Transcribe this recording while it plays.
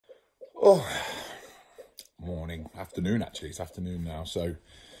Oh, morning, afternoon actually. It's afternoon now. So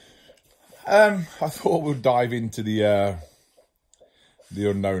I thought we'll dive into the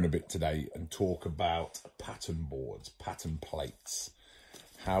unknown a bit today and talk about pattern boards, pattern plates,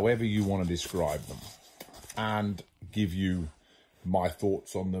 however you want to describe them, and give you my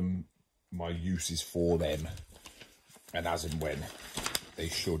thoughts on them, my uses for them, and as and when they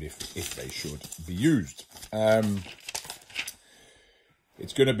should, if they should be used.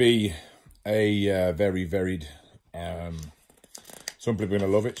 It's going to be a very varied. Some people are going to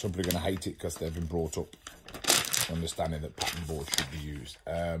love it, some people are going to hate it because they've been brought up understanding that pattern boards should be used.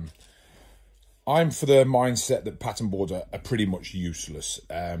 I'm for the mindset that pattern boards are pretty much useless.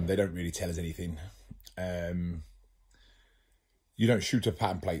 They don't really tell us anything. You don't shoot a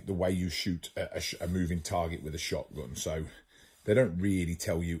pattern plate the way you shoot a moving target with a shotgun. So they don't really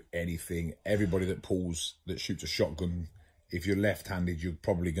tell you anything. Everybody that shoots a shotgun, if you're left-handed, you're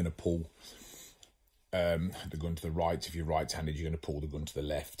probably going to pull the gun to the right. If you're right-handed, you're going to pull the gun to the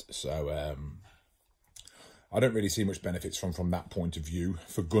left. So I don't really see much benefits from that point of view.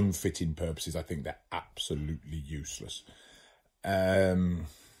 For gun fitting purposes, I think they're absolutely useless. I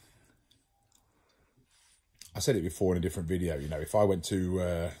said it before in a different video. You know, if I went to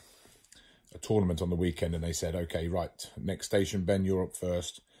a tournament on the weekend and they said, okay, right, next station, Ben, you're up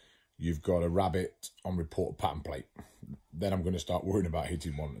first. You've got a rabbit on report pattern plate. Then I'm going to start worrying about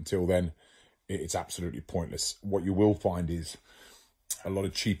hitting one. Until then, it's absolutely pointless. What you will find is a lot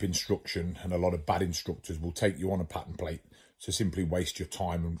of cheap instruction, and a lot of bad instructors will take you on a pattern plate to simply waste your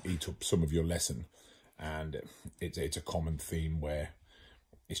time and eat up some of your lesson. And it's a common theme where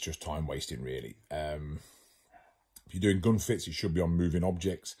it's just time wasting, really. If you're doing gun fits, it should be on moving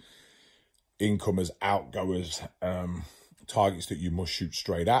objects, incomers, outgoers, targets that you must shoot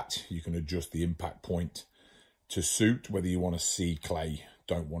straight at. You can adjust the impact point to suit whether you want to see clay,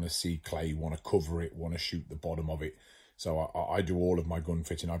 don't want to see clay, want to cover it, want to shoot the bottom of it. So I do all of my gun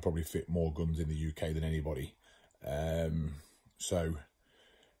fitting. I probably fit more guns in the UK than anybody. So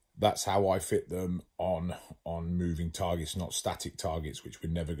that's how I fit them on moving targets, not static targets, which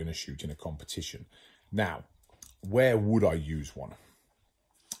we're never going to shoot in a competition. Now, where would I use one?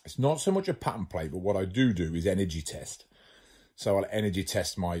 It's not so much a pattern plate, but what I do is energy test. So I'll energy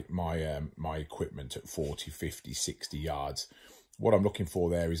test my equipment at 40, 50, 60 yards. What I'm looking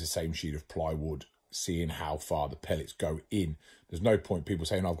for there is the same sheet of plywood, seeing how far the pellets go in. There's no point people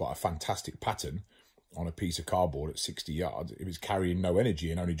saying, I've got a fantastic pattern on a piece of cardboard at 60 yards if it's carrying no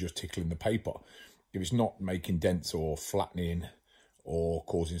energy and only just tickling the paper. If it's not making dents or flattening or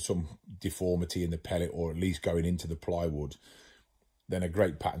causing some deformity in the pellet, or at least going into the plywood, then a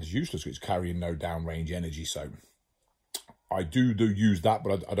great pattern is useless. It's carrying no downrange energy. So I do use that,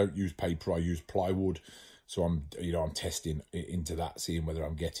 but I don't use paper. I use plywood. So I'm testing into that, seeing whether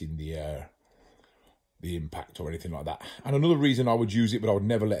I'm getting the impact or anything like that. And another reason I would use it, but I would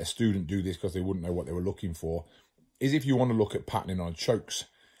never let a student do this because they wouldn't know what they were looking for, is if you want to look at patterning on chokes,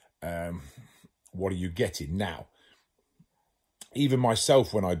 what are you getting? Now, even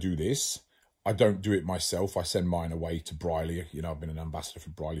myself, when I do this, I don't do it myself. I send mine away to Briley. You know, I've been an ambassador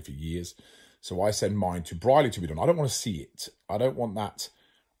for Briley for years. So I send mine to Briley to be done. I don't want to see it. I don't want that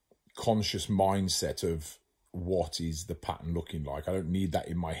conscious mindset of what is the pattern looking like. I don't need that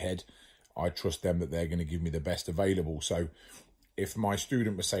in my head. I trust them that they're going to give me the best available. So if my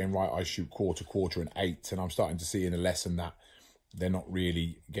student was saying, right, I shoot quarter, and 8, and I'm starting to see in a lesson that they're not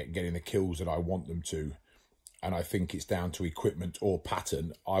really getting the kills that I want them to, and I think it's down to equipment or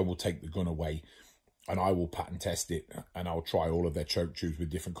pattern, I will take the gun away and I will pattern test it, and I'll try all of their choke tubes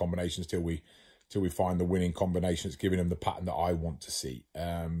with different combinations till we find the winning combination that's giving them the pattern that I want to see.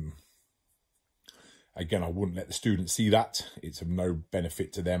 Again, I wouldn't let the student see that. It's of no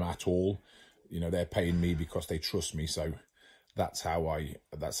benefit to them at all. You know, they're paying me because they trust me. So that's how I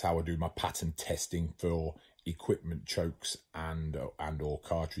do my pattern testing for equipment, chokes, and or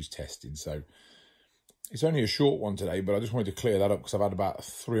cartridge testing. So it's only a short one today, but I just wanted to clear that up because I've had about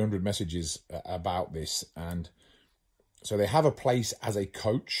 300 messages about this. And so they have a place as a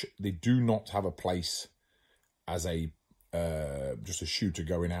coach. They do not have a place as a just a shooter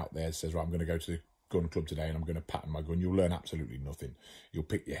going out there that says, right, I'm going to go to the gun club today and I'm going to pattern my gun. You'll learn absolutely nothing. You'll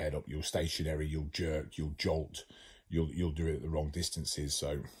pick your head up, you'll stationary, you'll jerk, you'll jolt, you'll do it at the wrong distances.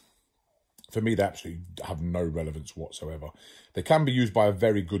 So for me, they absolutely have no relevance whatsoever. They can be used by a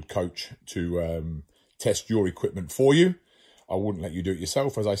very good coach to test your equipment for you. I wouldn't let you do it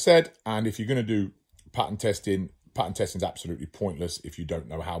yourself, as I said. And if you're going to do pattern testing is absolutely pointless if you don't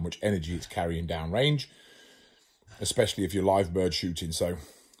know how much energy it's carrying down range, especially if you're live bird shooting. So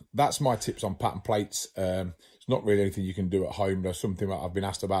that's my tips on pattern plates. It's not really anything you can do at home. There's something that I've been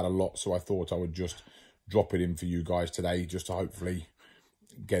asked about a lot, so I thought I would just drop it in for you guys today, just to hopefully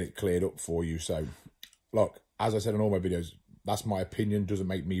get it cleared up for you. So, look, as I said in all my videos, that's my opinion. Doesn't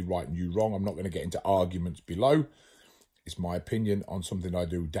make me right and you wrong. I'm not going to get into arguments below. It's my opinion on something I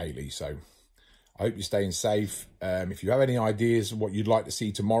do daily. So I hope you're staying safe. If you have any ideas of what you'd like to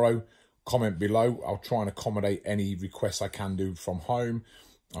see tomorrow, comment below. I'll try and accommodate any requests I can do from home.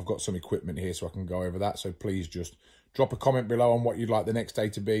 I've got some equipment here so I can go over that. So please just drop a comment below on what you'd like the next day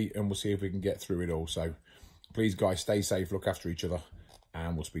to be, and we'll see if we can get through it all. So please, guys, stay safe, look after each other,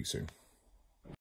 and we'll speak soon.